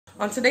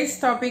On today's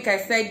topic, I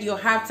said you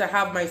have to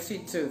have my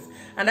sweet tooth,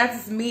 and that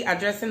is me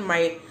addressing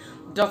my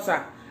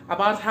daughter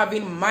about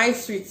having my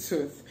sweet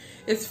tooth.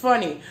 It's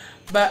funny,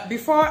 but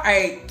before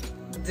I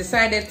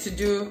decided to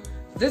do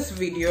this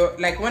video,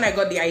 like when I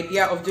got the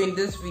idea of doing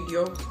this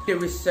video, the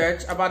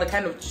research about the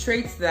kind of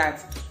traits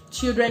that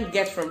children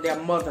get from their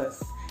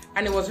mothers,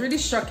 and it was really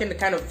shocking the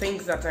kind of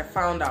things that I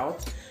found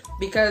out,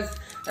 because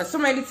there's so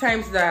many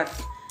times that,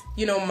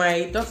 you know,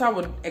 my daughter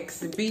would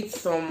exhibit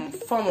some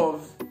form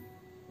of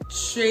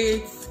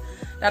traits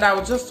that I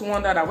would just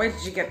wonder that where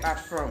did you get that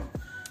from?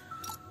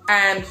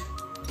 And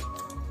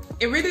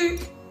it really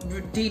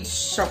did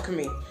shock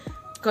me,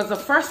 because the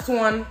first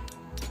one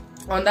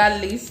on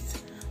that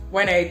list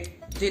when I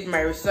did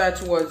my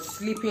research was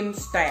sleeping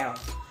style.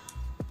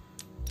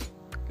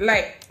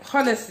 Like,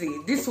 honestly,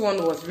 this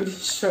one was really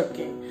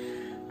shocking.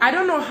 I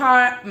don't know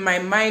how my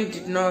mind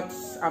did not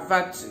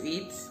avert to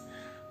it,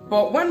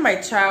 but when my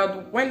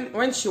child,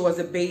 when she was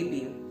a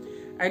baby,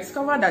 I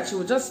discovered that she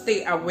would just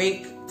stay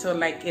awake till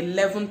like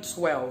 11,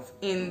 12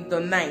 in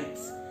the night,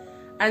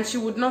 and she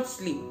would not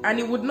sleep. And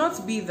it would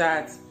not be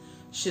that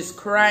she's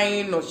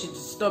crying or she's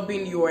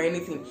disturbing you or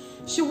anything.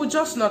 She would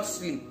just not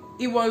sleep.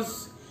 It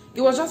was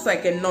just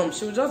like a norm.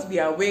 She would just be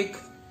awake,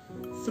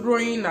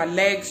 throwing her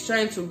legs,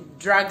 trying to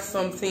drag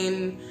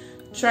something,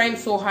 trying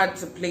so hard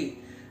to play.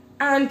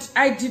 And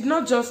I did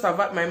not just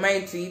avert my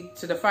mind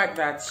to the fact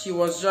that she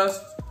was just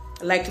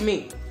like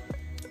me.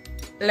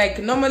 Like,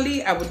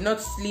 normally I would not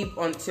sleep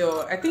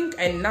until, I think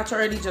I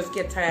naturally just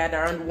get tired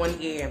around 1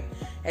 a.m.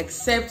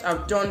 except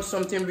I've done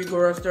something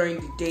rigorous during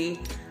the day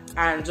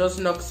and just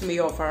knocks me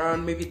off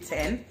around maybe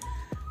 10.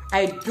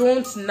 I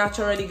don't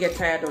naturally get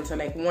tired until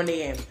like 1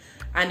 a.m.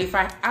 And if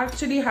I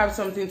actually have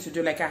something to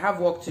do, like I have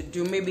work to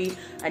do, maybe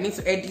I need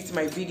to edit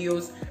my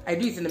videos, I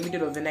do it in the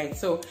middle of the night.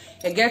 So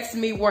it gets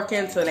me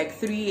working till like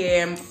 3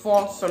 a.m,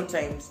 4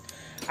 sometimes.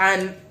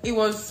 And it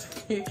was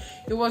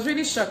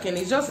really shocking.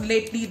 It's just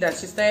lately that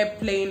she started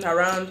playing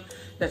around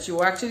that you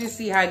will actually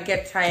see her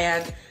get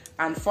tired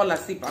and fall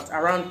asleep at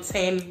around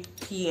 10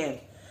 p.m.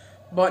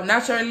 But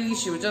naturally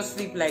she would just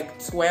sleep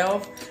like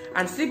 12,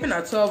 and sleeping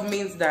at 12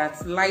 means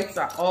that lights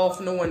are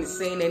off, no one is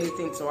saying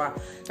anything to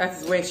her. That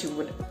is when she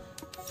would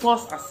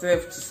force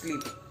herself to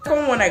sleep. The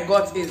second one I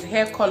got is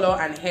hair color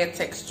and hair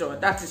texture.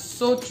 That is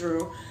so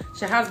true.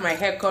 She has my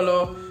hair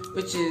color,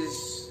 which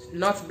is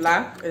not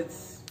black.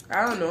 It's,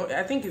 I don't know,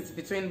 I think it's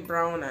between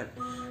brown and,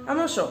 I'm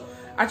not sure.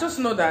 I just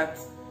know that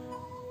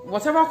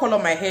whatever color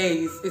my hair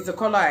is the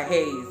color her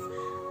hair is.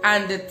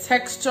 And the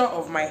texture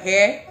of my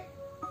hair,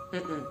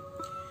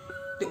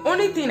 the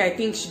only thing I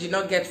think she did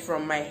not get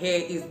from my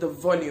hair is the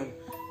volume.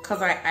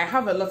 Because I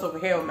have a lot of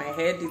hair on my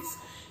head.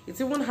 It's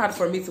even hard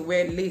for me to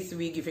wear lace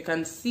wig. If you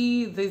can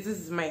see, this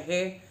is my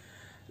hair.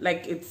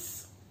 Like,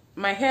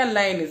 my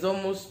hairline is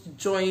almost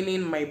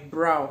joining my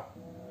brow.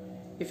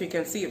 If you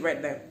can see it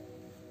right there.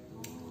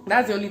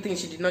 That's the only thing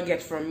she did not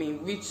get from me,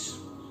 which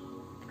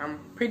I'm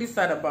pretty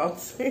sad about.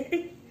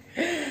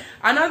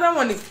 Another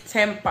one is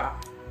temper.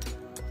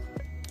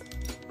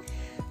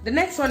 The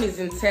next one is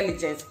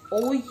intelligence.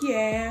 Oh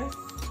yes.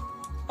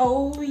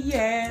 Oh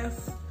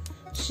yes.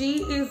 She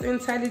is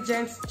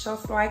intelligent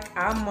just like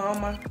our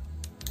mama.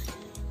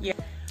 Yeah.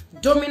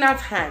 Dominant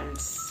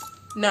hands.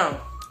 Now,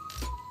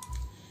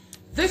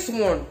 this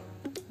one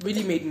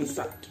really made me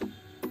sad.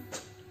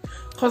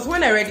 Because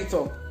when I read it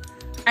up,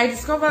 I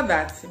discovered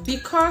that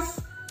because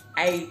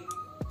I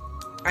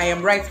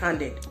am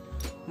right-handed,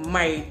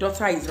 my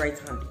daughter is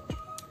right-handed.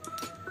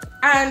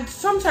 And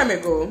some time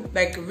ago,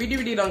 like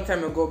really long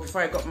time ago,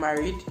 before I got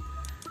married,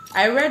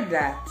 I read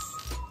that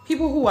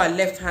people who are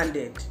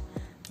left-handed,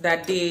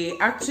 that they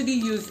actually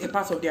use a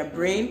part of their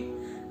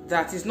brain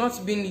that is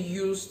not being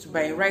used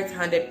by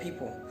right-handed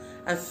people,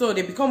 and so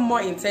they become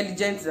more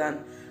intelligent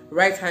than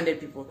right-handed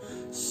people.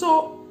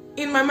 So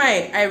in my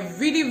mind,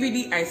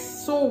 I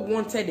so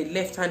wanted a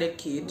left-handed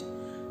kid.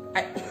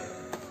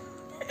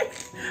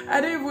 I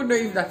don't even know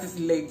if that is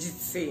legit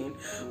saying,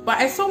 but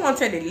I so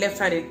wanted a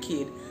left-handed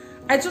kid.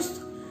 I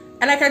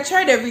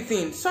tried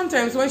everything.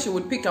 Sometimes when she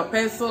would pick a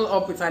pencil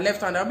up with her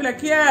left hand, I'll be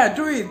like, yeah,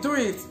 do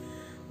it.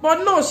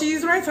 But no, she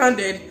is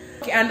right-handed.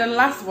 And the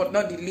last but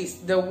not the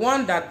least, the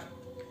one that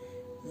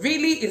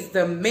really is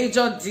the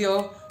major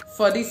deal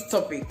for this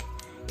topic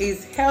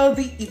is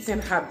healthy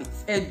eating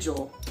habits.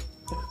 Ejo.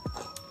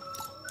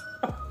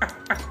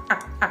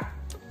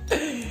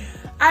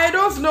 I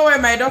don't know where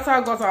my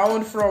daughter got her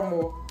own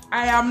from.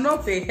 I am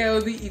not a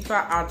healthy eater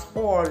at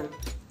all.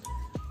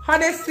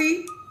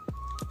 Honestly,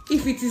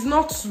 if it is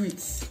not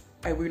sweet,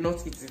 I will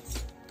not eat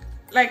it.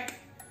 Like,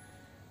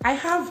 I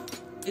have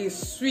a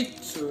sweet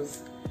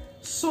tooth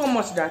so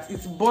much that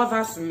it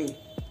bothers me.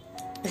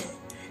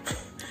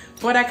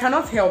 But I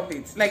cannot help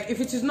it. Like,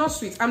 if it is not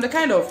sweet, I'm the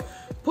kind of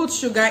put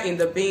sugar in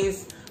the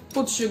beans,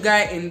 put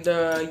sugar in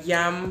the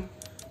yam,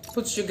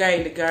 put sugar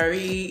in the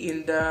gari,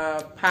 in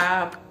the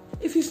pap.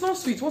 If it's not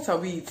sweet, what are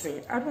we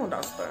eating? I don't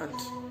understand.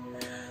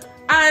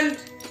 And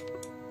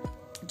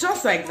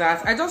just like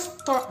that, I just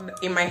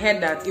thought in my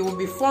head that it would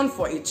be fun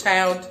for a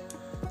child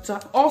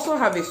to also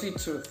have a sweet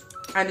tooth,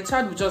 and the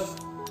child would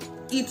just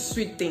eat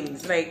sweet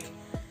things, like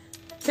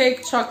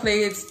take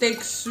chocolates,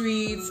 take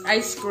sweets,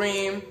 ice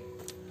cream.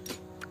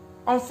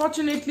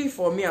 Unfortunately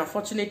for me,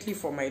 unfortunately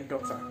for my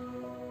daughter,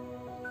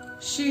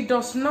 she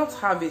does not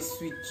have a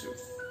sweet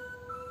tooth.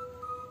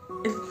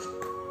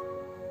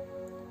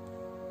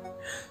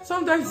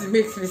 Sometimes it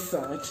makes me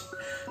sad.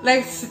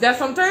 Like, there's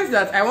sometimes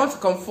that I want to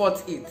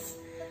comfort it,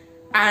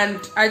 and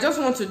I just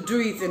want to do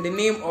it in the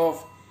name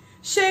of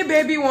Shay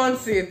baby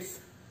wants it,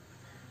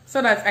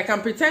 so that I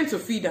can pretend to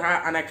feed her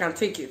and I can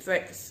take it.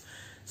 Like,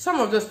 some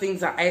of those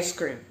things are ice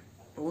cream,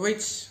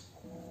 which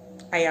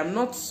I am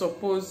not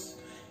supposed.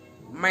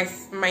 My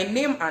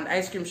name and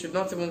ice cream should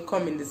not even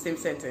come in the same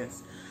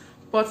sentence.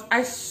 But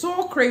I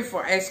so crave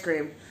for ice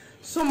cream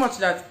so much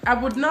that I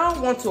would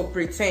now want to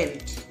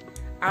pretend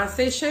and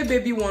say Shay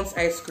baby wants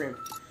ice cream,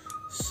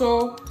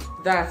 so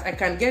that I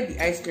can get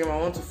the ice cream I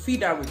want to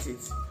feed her with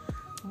it.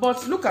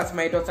 But look at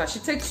my daughter. She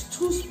takes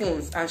 2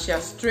 spoons and she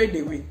has strayed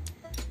away.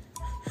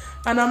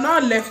 And I'm now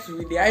left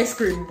with the ice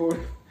cream bowl.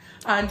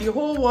 And the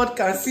whole world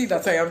can see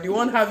that I am the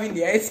one having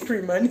the ice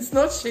cream and it's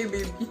not Shay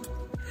baby.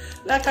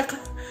 Like, I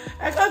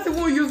can't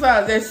even use her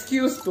as an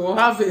excuse to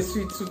have a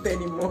sweet tooth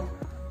anymore.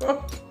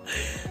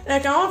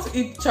 Like, I want to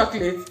eat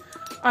chocolate,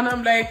 and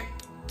I'm like,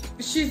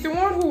 she's the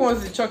one who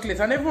wants the chocolate,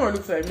 and everyone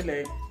looks at me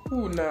like,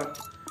 who now?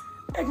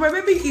 Like, my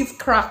baby eats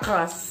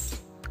crackers.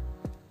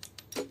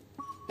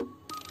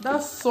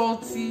 That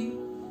salty,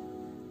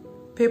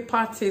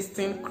 pepper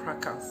tasting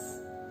crackers.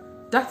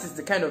 That is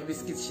the kind of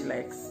biscuit she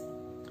likes.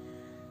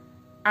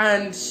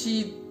 And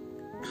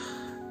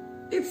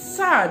it's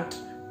sad.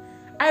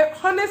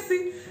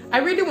 I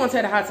really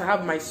wanted her to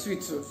have my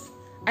sweet tooth.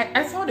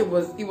 I thought it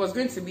was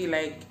going to be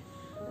like,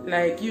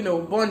 you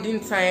know, bonding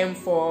time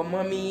for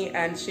mommy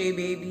and Shay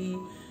baby,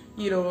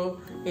 you know,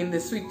 in the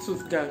sweet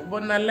tooth gang.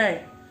 But not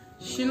lie,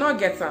 she not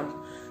get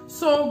them.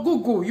 So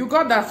Google, you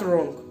got that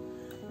wrong.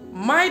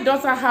 My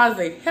daughter has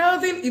a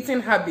healthy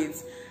eating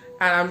habit,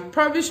 and I'm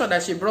probably sure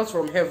that she brought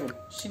from heaven.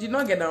 She did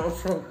not get that one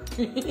from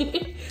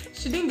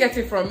she didn't get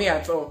it from me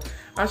at all.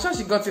 I'm sure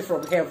she got it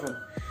from heaven,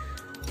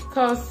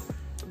 because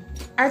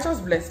I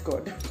just bless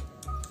God.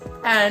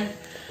 And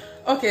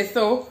okay,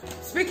 so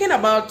speaking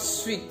about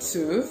sweet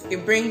tooth,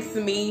 it brings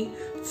me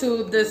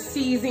to the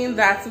season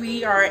that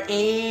we are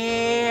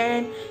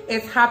in.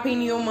 It's Happy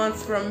New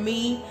Month from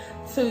me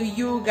to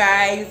you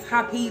guys.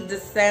 Happy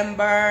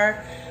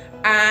December.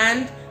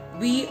 And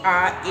we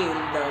are in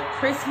the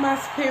Christmas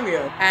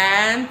period.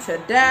 And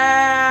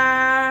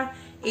ta-da!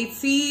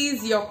 It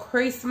is your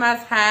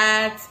Christmas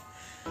hat.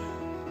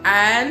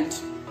 And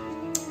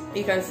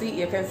you can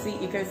see,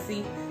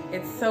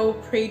 it's so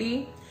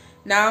pretty.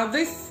 Now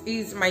this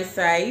is my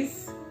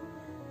size.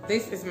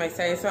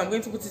 So I'm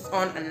going to put it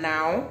on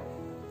now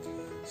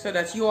so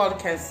that you all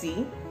can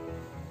see.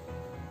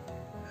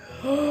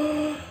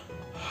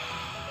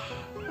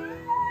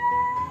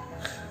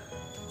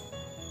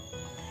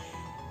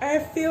 I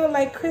feel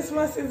like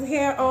Christmas is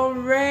here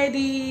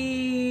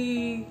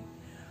already.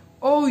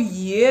 Oh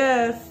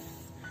yes,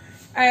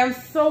 I am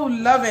so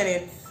loving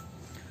it.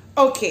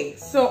 Okay,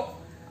 so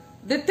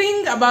the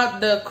thing about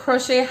the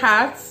crochet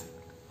hats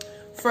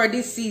for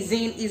this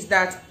season is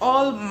that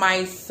all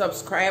my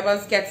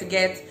subscribers get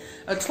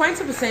a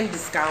 20%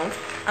 discount.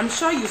 I'm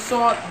sure you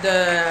saw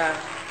the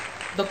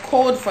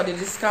code for the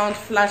discount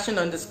flashing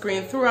on the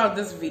screen throughout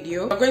this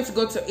video. You're going to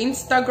go to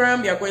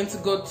Instagram, you're going to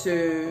go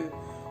to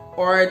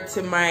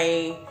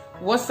my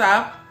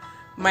WhatsApp.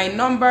 My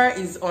number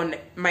is on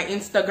my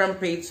Instagram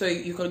page, so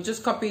you can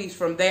just copy it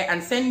from there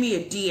and send me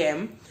a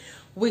DM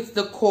with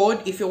the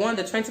code if you want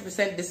the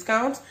 20%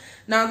 discount.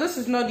 Now this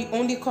is not the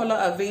only color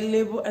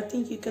available. I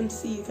think you can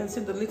see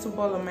the little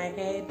ball on my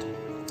head.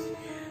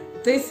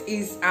 This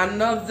is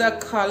another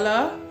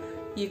color.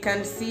 You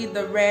can see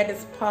the red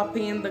is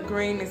popping, the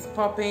green is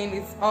popping.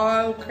 It's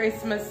all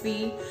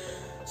Christmassy.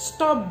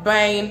 Stop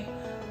buying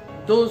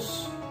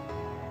those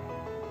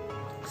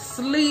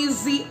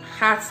sleazy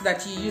hats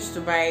that you used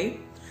to buy,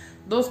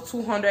 those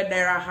 200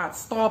 naira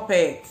hats. Stop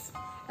it.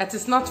 It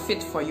is not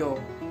fit for you.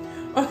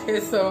 Okay,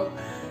 so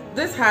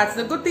this hat,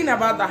 the good thing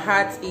about the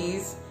hat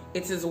is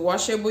it is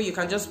washable. You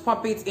can just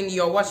pop it in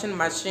your washing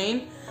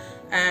machine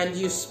and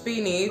you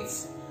spin it,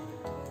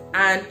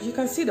 and you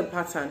can see the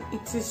pattern.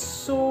 It is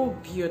so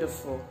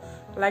beautiful.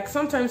 Like,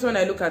 sometimes when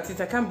I look at it,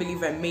 I can't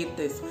believe I made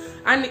this.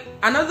 And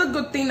another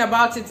good thing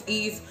about it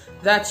is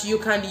that you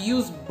can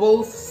use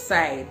both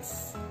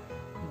sides.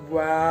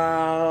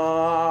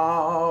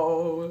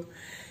 Wow,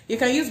 you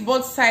can use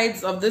both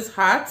sides of this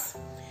hat.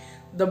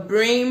 The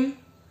brim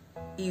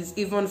is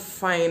even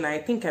finer. I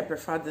think I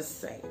prefer this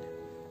side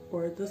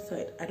or this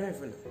side. I don't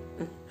even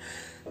know.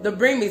 The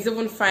brim is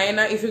even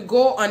finer. If you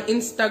go on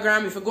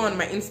Instagram, if you go on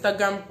my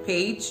Instagram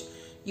page,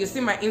 you see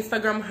my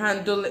Instagram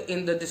handle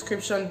in the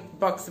description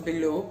box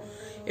below.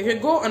 If you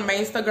go on my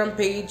Instagram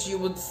page, you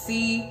would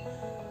see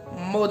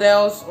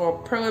models, or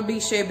probably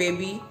Shay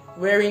baby,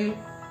 wearing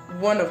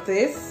one of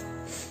this.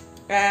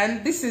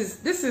 And this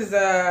is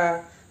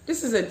a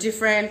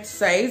different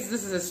size.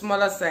 This is a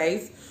smaller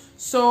size.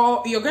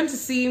 So you're going to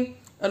see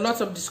a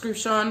lot of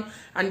description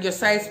and your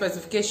size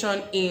specification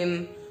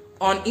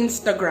on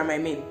Instagram. I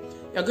mean,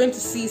 you're going to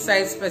see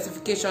size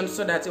specification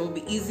so that it will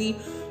be easy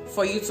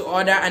for you to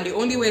order. And the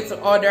only way to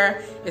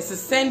order is to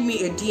send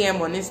me a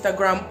DM on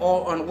Instagram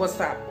or on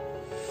WhatsApp.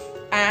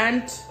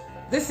 And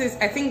this is,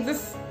 I think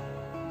this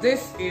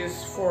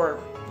is for,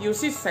 you'll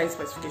see size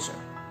specification.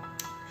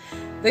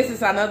 This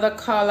is another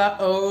color.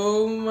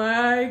 Oh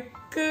my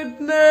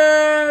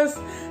goodness,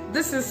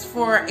 this is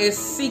for a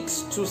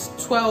 6 to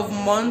 12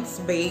 months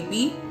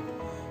baby.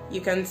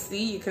 You can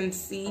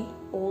see,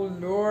 oh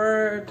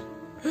Lord,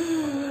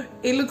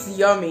 it looks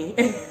yummy.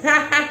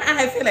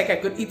 I feel like I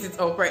could eat it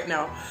up right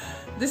now.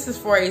 This is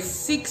for a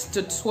 6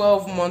 to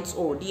 12 months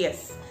old,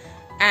 yes.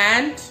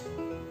 And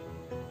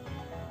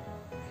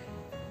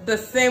the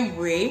same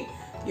way,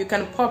 you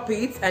can pop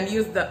it and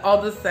use the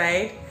other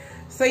side,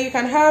 so you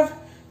can have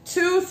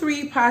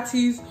 2-3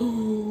 parties.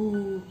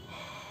 Ooh.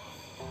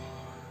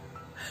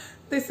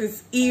 This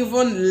is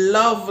even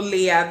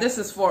lovelier. This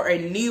is for a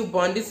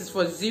newborn. This is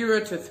for 0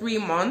 to 3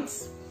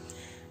 months.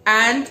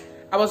 And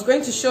I was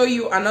going to show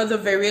you another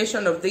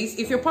variation of this.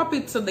 If you pop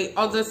it to the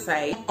other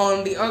side,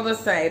 on the other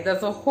side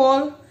there's a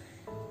hole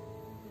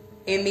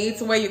in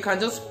it where you can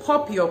just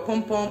pop your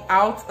pom-pom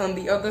out on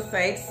the other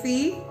side.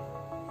 See,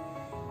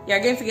 you're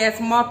going to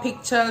get more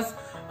pictures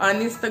on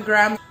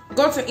Instagram.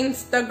 Go to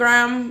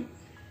Instagram,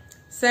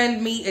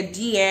 send me a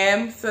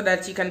DM so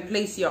that you can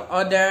place your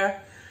order,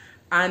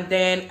 and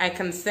then I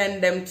can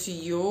send them to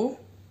you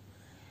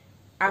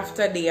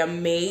after they are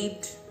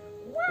made.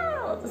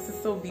 Wow, this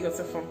is so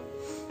beautiful.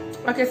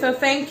 Okay, so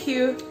thank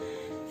you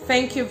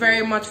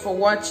very much for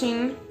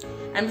watching.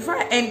 And before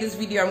I end this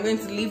video, I'm going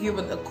to leave you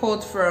with a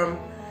quote from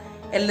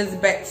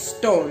Elizabeth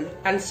Stone,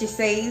 and she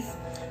says,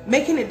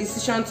 making a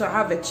decision to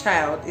have a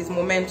child is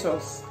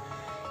momentous.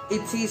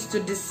 It is to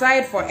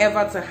decide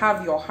forever to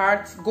have your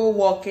heart go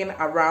walking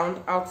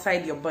around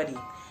outside your body.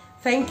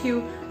 Thank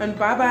you, and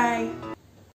bye bye.